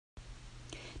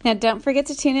Now, don't forget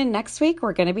to tune in next week.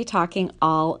 We're going to be talking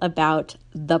all about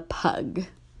the pug.